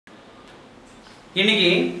இன்னைக்கு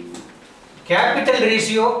capital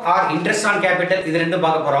ratio R interest on capital இது ரெண்டும்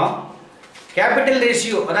பார்க்க போகிறோம். கேபிட்டல்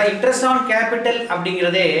ரேஷியோ அதாவது இன்ட்ரெஸ்ட் ஆன் கேபிட்டல்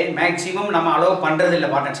அப்படிங்கிறதே மேக்ஸிமம் நம்ம அலோவ் பண்ணுறது இல்லை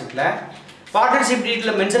பார்ட்னர்ஷிப்பில். பார்ட்னர்ஷிப்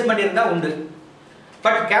டீட்டில் மென்ஷன் பண்ணியிருந்தால் உண்டு.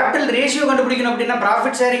 பட் கேபிட்டல் ரேஷியோ கண்டுபிடிக்கணும் அப்படின்னா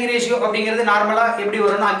ப்ராஃபிட் ஷேரிங் ரேஷியோ அப்படிங்கிறது நார்மலாக எப்படி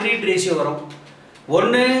வரும்னா அக்ரீட் ரேஷியோ வரும்.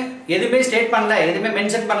 ஒன்று எதுவுமே ஸ்டேட் பண்ணல, எதுவுமே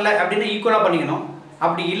மென்ஷன் பண்ணல அப்படின்னு ஈக்குவலாக பண்ணிக்கணும்.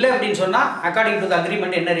 அப்படி இல்லை அப்படின்னு சொன்னால் அக்கார்டிங் டு த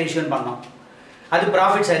அக்ரிமெண்ட் என்ன ரேஷியோன்னு பண்ணோம், அது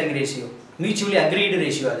profit sharing ratio, mutually agreed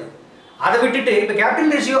ratio. அது அதை விட்டுட்டு இப்போ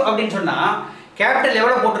கேபிட்டல் ரேஷியோ அப்படின்னு சொன்னால் கேபிட்டல்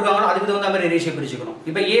எவ்வளோ போட்டிருக்காங்களோ அதுக்கு தகுந்த மாதிரி ரேஷியோ பிரிச்சுக்கணும்.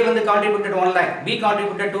 இப்போ ஏ வந்து contributed 1 lakh, B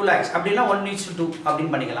contributed 2 lakhs அப்படின்னா 1:2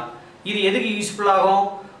 அப்படின்னு பண்ணிக்கலாம். இது எதுக்கு யூஸ்ஃபுல் ஆகும்?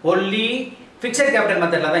 ஒன்லி ஃபிக்ஸட் கேபிட்டல்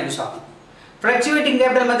மெத்தடில் தான் யூஸ் ஆகும். ஃப்ளக்சுவேட்டிங்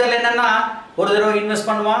கேபிட்டல் மெத்தடில் என்னென்னா ஒரு தடவை இன்வெஸ்ட்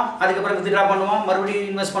பண்ணுவான், அதுக்கப்புறம் வித்ட்ரா பண்ணுவான், மறுபடியும்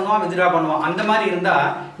இன்வெஸ்ட் பண்ணுவான், வித்ட்ரா பண்ணுவான். அந்த மாதிரி இருந்தால்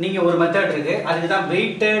நீங்கள் ஒரு மெத்தட் இருக்குது, அதுக்கு தான்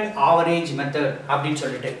வெயிட்டட் ஆவரேஜ் மெத்தட் அப்படின்னு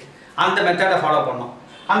சொல்லிட்டு அந்த மெத்தடை ஃபாலோ பண்ணோம்.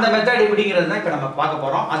 அந்த மெத்தட் எப்படிங்கிறது தான் இப்போ நம்ம பார்க்க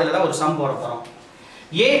போகிறோம். அதில் தான் ஒரு சம் போட போகிறோம்.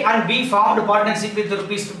 A and B formed partnership with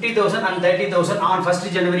rupees 50,000 and 30,000 on 1st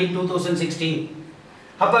January 2016.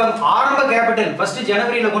 அப்போ ஆரம்ப கேபிட்டல் 1st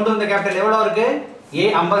ஜனவரியில் கொண்டு வந்த கேபிட்டல் எவ்வளோ இருக்கு? A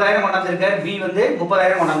 50,000 கொண்டாந்துருக்கார், B வந்து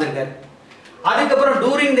 30,000 கொண்டாந்துருக்கார். அதுக்கப்புறம்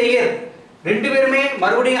டூரிங் த இயர் ரெண்டு பேருமே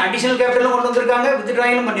மறுபடியும் அடிஷனல் கேபிட்டலும் கொண்டு வந்திருக்காங்க,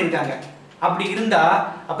 வித்ட்ராயிலும் பண்ணியிருக்காங்க. அப்படி இருந்தால்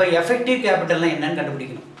அப்போ எஃபெக்டிவ் கேபிட்டல்னா என்னன்னு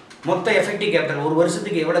கண்டுபிடிக்கணும். மொத்த எஃபெக்டிவ் கேபிட்டல் ஒரு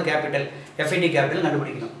வருஷத்துக்கு எவ்வளோ கேபிட்டல் எஃபெக்டிவ் கேபிட்டல்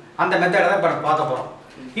கண்டுபிடிக்கணும். அந்த மெத்தடை தான் இப்போ பார்க்க போகிறோம்.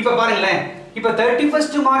 இப்போ பாருங்களேன், இப்போ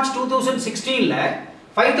 31st March 2016ல்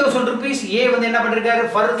 5,000 rupees ஏ வந்து என்ன பண்ணிருக்காரு,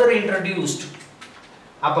 ஃபர்தர் இன்ட்ரடியூஸ்ட்.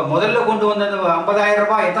 அப்போ முதல்ல கொண்டு வந்த 50,000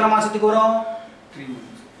 ரூபாய் எத்தனை மாதத்துக்கு வரும்?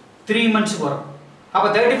 3 monthsக்கு வரும். அப்போ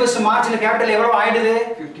 31st Marchல கேபிட்டல் எவ்வளோ ஆயிடுது?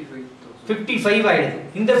 55 ஆயிடுது.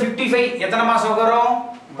 இந்த 55 எத்தனை மாதம் வரும்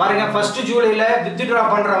பாருங்க, 1st ஜூலைல வித்ட்ரா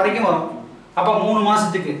பண்ணுற வரைக்கும் வரும். அப்போ 3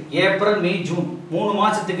 மாதத்துக்கு ஏப்ரல் மே ஜூன் 3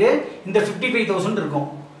 மாதத்துக்கு இந்த 55,000 இருக்கும்.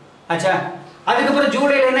 ஆச்சா, அதுக்கப்புறம்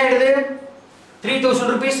ஜூலையில் என்ன ஆயிடுது? 3,000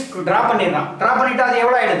 rupees ட்ரா பண்ணிடலாம். ட்ரா பண்ணிட்டா அது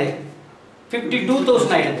எவ்வளோ ஆயிடுது?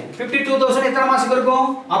 52,000 ஆயிடுது. 52,000 எத்தனை மாதத்துக்கு இருக்கும்?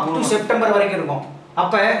 அப் டு செப்டம்பர் வரைக்கும் இருக்கும்.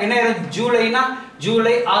 அப்போ என்ன ஆயிடுது? ஜூலைனா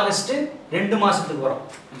ஜூலை ஆகஸ்ட் 2 மாதத்துக்கு வரும்.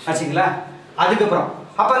 ஆச்சுங்களா? அதுக்கப்புறம்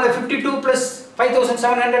அப்போ அந்த 52 +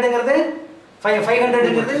 5,700ங்கிறது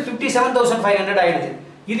 500ங்கிறது 57,500 ஆயிடுது.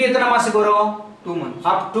 இது எத்தனை மாதத்துக்கு வரும்? 2 months.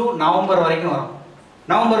 அப் டு நவம்பர் வரைக்கும் வரும்.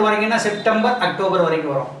 நவம்பர் வரைக்கும்னா செப்டம்பர் அக்டோபர்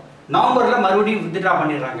வரைக்கும் வரும். நவம்பரில் மறுபடியும் வித்ட்ரா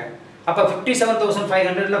பண்ணிடுறாங்க. அப்போ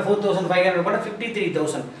 57,500ல் 4,500 போட்டால்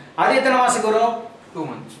 53,000. அது எத்தனை மாதத்துக்கு வரும்? 2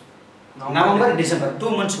 months. நவம்பர் டிசம்பர்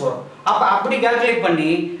 2 months வரும். அப்போ அப்படி கால்குலேட் பண்ணி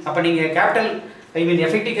அப்போ நீங்கள் கேபிட்டல்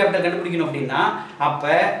எஃபெக்டிவ் கேபிட்டல் கண்டுபிடிக்கணும் அப்படின்னா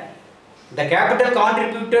அப்போ the capital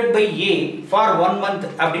contributed by A for 1 month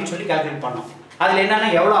அப்படின்னு சொல்லி கால்குலேட் பண்ணோம். அதில் என்னென்னா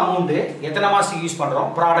எவ்வளோ அமௌண்ட்டு எத்தனை மாதத்துக்கு யூஸ் பண்ணுறோம்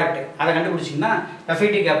ப்ராடக்ட் அதை கண்டுபிடிச்சிங்கன்னா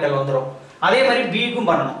எஃபெக்டிவ் கேபிட்டல் வந்துடும். அதே மாதிரி பிக்கும்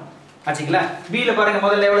பண்ணணும். ஆச்சுங்களா? பியில் பாருங்கள்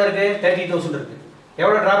முதல்ல எவ்வளோ இருக்குது? 30,000 இருக்குது.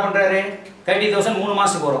 எவ்வளோ ட்ரா பண்ணுறாரு? 30,000 3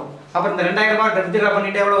 மாதத்துக்கு வரும். அப்புறம் இந்த 2,000 ரூபாய் வித்ட்ரா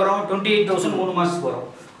பண்ணிட்டு எவ்வளோ வரும்? 28,000 3 மாதத்துக்கு வரும்.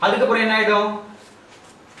 அதுக்கப்புறம் என்ன ஆகிடும்?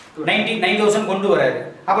 99,000 கொண்டு வராரு.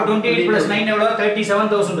 அப்போ 28 + 9 எவ்வளோ?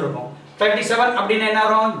 37,000 இருக்கும். 37 அப்படின்னு என்ன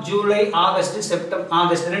வரும்? ஜூலை ஆகஸ்ட் செப்டம்பர்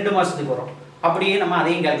ஆகஸ்ட் 2 மாதத்துக்கு வரும். அப்படியே நம்ம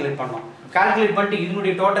அதையும் கால்குலேட் பண்ணோம். கால்குலேட் பண்ணிட்டு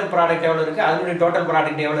இதனுடைய டோட்டல் ப்ராடக்ட் எவ்வளோ இருக்குது, அதனுடைய டோட்டல்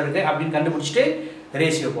ப்ராடக்ட் எவ்வளோ இருக்குது அப்படின்னு கண்டுபிடிச்சிட்டு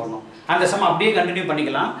ரேஷியோ போடணும். அந்த சம் அப்படியே கண்டினியூ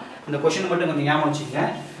பண்ணிக்கலாம். அந்த கொஷின் மட்டும் கொஞ்சம் ஞாபகம் வச்சுக்கங்க.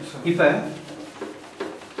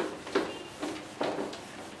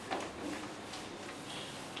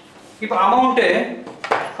 இப்போ amount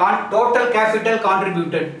total capital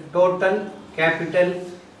contributed, total capital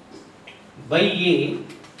by A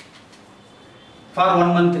for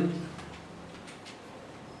 1 month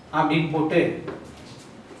அப்படின்னு போட்டு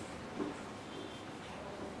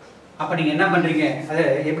அப்போ நீங்கள் என்ன பண்ணுறீங்க, அதை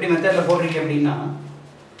எப்படி மெத்தடில் போடுறீங்க அப்படின்னா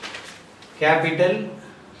capital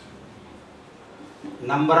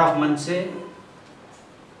number of months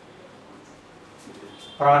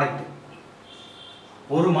product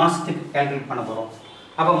ஒரு மாதத்துக்கு கால்குலேட் பண்ண போகிறோம்.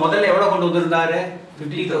 அப்போ முதல்ல எவ்வளோ கொண்டு வந்திருந்தாரு?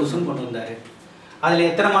 50,000 கொண்டு வந்தார். அதில்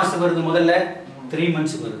எத்தனை மாதத்துக்கு வருது? முதல்ல 3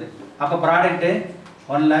 monthsக்கு வருது. அப்போ ப்ராடக்ட்டு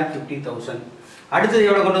 1,50,000. அடுத்தது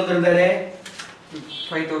எவ்வளோ கொண்டு வந்திருந்தாரு?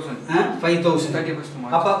 5,000. 5,000.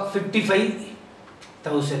 அப்போ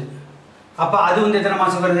 55,000. அப்போ அது வந்து எத்தனை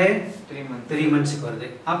மாதம் வருது? 3 monthsக்கு வருது.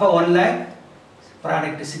 அப்போ 1 lakh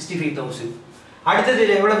ப்ராடக்ட் 65,000. அடுத்தது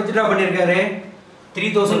எவ்வளோ வித்ட்ரா பண்ணியிருக்காரு?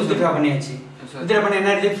 3,000 வித்ட்ரா பண்ணியாச்சு. வித்ட்ரா பண்ண என்ன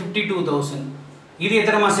ஆயிடுது? 52,000. இது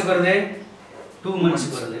எத்தனை மாதத்துக்கு வருது? 2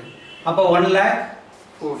 monthsக்கு வருது. அப்போ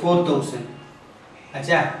 1,04,000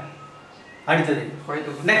 ஆச்சா? அடுத்தது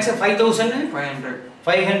நெக்ஸ்ட்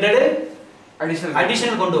 5,500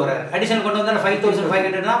 அடிஷனல் கொண்டு வராரு. அடிஷனல் கொண்டு வந்தால்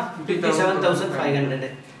 5,500னா 57,500.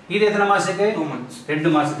 இது எத்தனை மாதத்துக்கு? 2 months. 2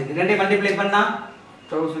 மாதத்துக்கு. 2 மல்டிப்ளை பண்ணால்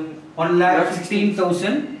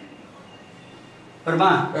 1,16,000 வருமா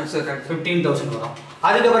Yes, sir. Correct. 15,000 வரும்.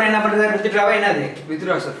 அதுக்கப்புறம் என்ன பண்றாரு? வித்ட்ராவா என்னது?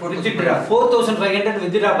 Withdraw, sir. வித்ட்ரா 4,500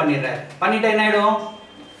 வித்ட்ரா பண்ணிடுறாரு. பண்ணிட்டா என்ன ஆயிடும்?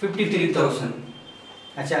 53,000.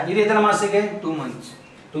 அச்சா இது எத்தனை மாசத்துக்கு? 2 months.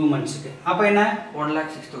 2 monthsக்கு. அப்ப என்ன?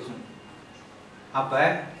 1,06,000. அப்ப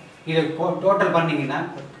இது டோட்டல் பண்ணீங்கன்னா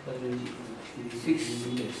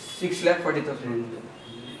 6,40,000.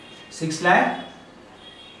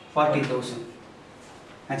 6,40,000.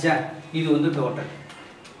 அச்சா இது வந்து டோட்டல்.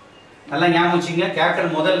 நல்லா ஞாபகம் வச்சுங்க.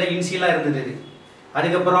 கேபிட்டல் முதல்ல இனிஷியலா இருந்தது இது.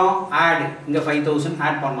 அதுக்கப்புறம் ஆட் இங்க 5,000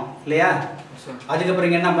 ஆட் பண்ணோம் இல்லையா? Sir. அதுக்கப்புறம்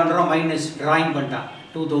இங்க என்ன பண்றோம்? மைனஸ் டிராயிங் பண்ணிட்டான்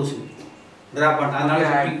 2,000 டிரா பண்ணிட்டான். அதனால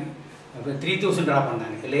 3,000 டிரா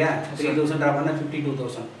பண்ணாங்க இல்லையா? 3,000 டிரா பண்ணா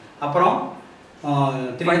 52,000. அப்புறம்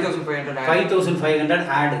 5,500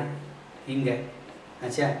 ஆட் இங்க.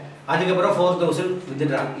 ஆச்சா அதுக்கப்புறம் 4,000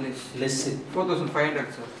 வித்ட்ரா லெஸ் 4,500,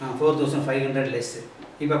 sir. 4,500 லெஸ்.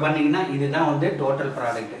 இப்போ பண்ணீங்கன்னா இதுதான் வந்து டோட்டல்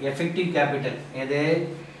ப்ராடக்ட் எஃபெக்டிவ் கேபிட்டல். எது?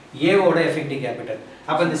 ஏவோட எஃபெக்டிவ் கேபிட்டல்.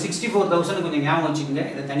 அப்போ இந்த 64,000 கொஞ்சம் ஞாபகம் வச்சுக்கோங்க.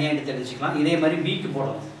 இதை தனியாக எடுத்து தெரிஞ்சுக்கலாம். இதே மாதிரி பிக்கு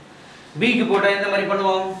போடணும். பிக்கு போட்டால் எந்த மாதிரி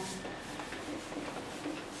பண்ணுவோம்?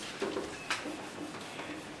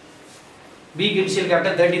 பிக்கு இனிஷியல்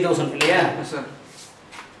கேபிட்டல் 30,000 இல்லையா? Yes, sir.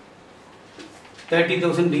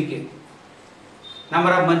 30,000 பிக்கு.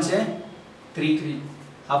 Number half months 3.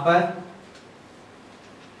 அப்போ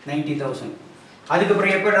 90,000.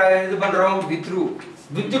 அதுக்கப்புறம் எப்போ இது பண்ணுறோம்? வித்ட்ரூ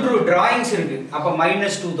டிராயிங்ஸ் இருக்கு. அப்போ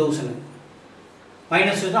 -2,000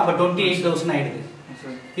 -2 அப்போ 28,000 ஆயிடுது. Yes,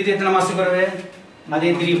 sir. இது எத்தனை மாதத்துக்கு வருது? அதே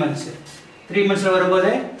 3 months. 3 monthsல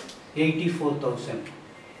வரும்போது 84,000.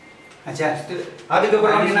 ஆச்சா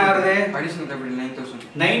அதுக்கப்புறம் என்ன வருது? Additional capital 9,000.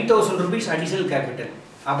 9,000 rupees additional capital.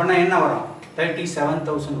 அப்படின்னா என்ன வரும்?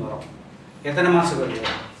 37,000 வரும். எத்தனை மாதத்துக்கு வருது?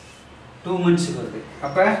 2 monthsக்கு வருது.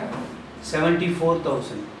 அப்போ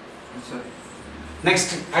 74,000. Yes, sir.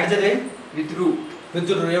 நெக்ஸ்ட் அடுத்தது Withdrew.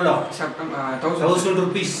 எவ்வளோ? September 1,000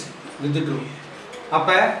 rupees வித்ட்ரூ.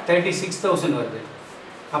 அப்போ 36,000 வருது.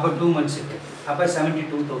 அப்போ 2 monthsக்கு. அப்போ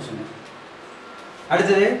 72,000.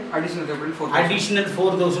 அடுத்தது additional capital 4,000. அடிஷ்னல்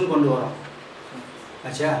 4,000 கொண்டு வரோம்.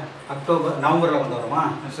 ஆச்சா நவம்பரில் கொண்டு வரோமா?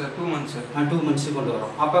 Yes, sir. 2 months, sir. 2 monthsக்கு கொண்டு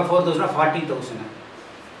வரோம். அப்போ 4,000 40,000.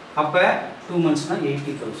 அப்போ 2 monthsனா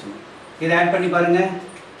 80,000. இதை ஆட் பண்ணி பாருங்க.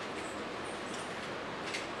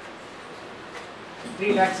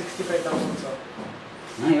 3,65,000, sir.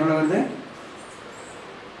 எவ்வளோ வருது?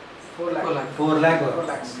 4 lakh. 4 lakh வரும். 4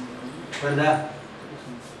 lakhs. வருதா?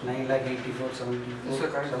 9,84,74 Yes, sir,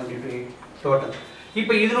 correct. 72 டோட்டல்.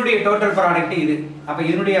 இப்போ இதனுடைய டோட்டல் ப்ராடக்ட் இது. அப்போ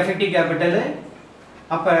இதனுடைய எஃபெக்டிவ் கேபிட்டல்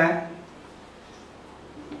அப்போ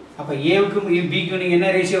ஏவுக்கும் பிக்கும் நீங்கள் என்ன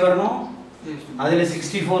ரேஷியோ வரணும்? Yes, அதில்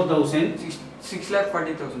 64,000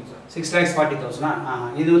 6,40,000, sir. 6,40,000.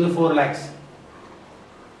 இது வந்து 4 lakhs.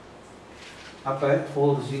 அப்போ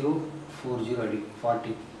 4040 அடி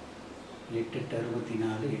 40 8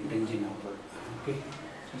 64 8 5 40. Okay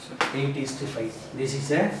Yes, sir. 8:5. This is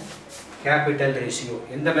a capital ratio.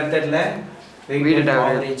 எந்த மெத்தட்ல? Weighted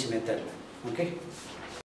average average method. Okay.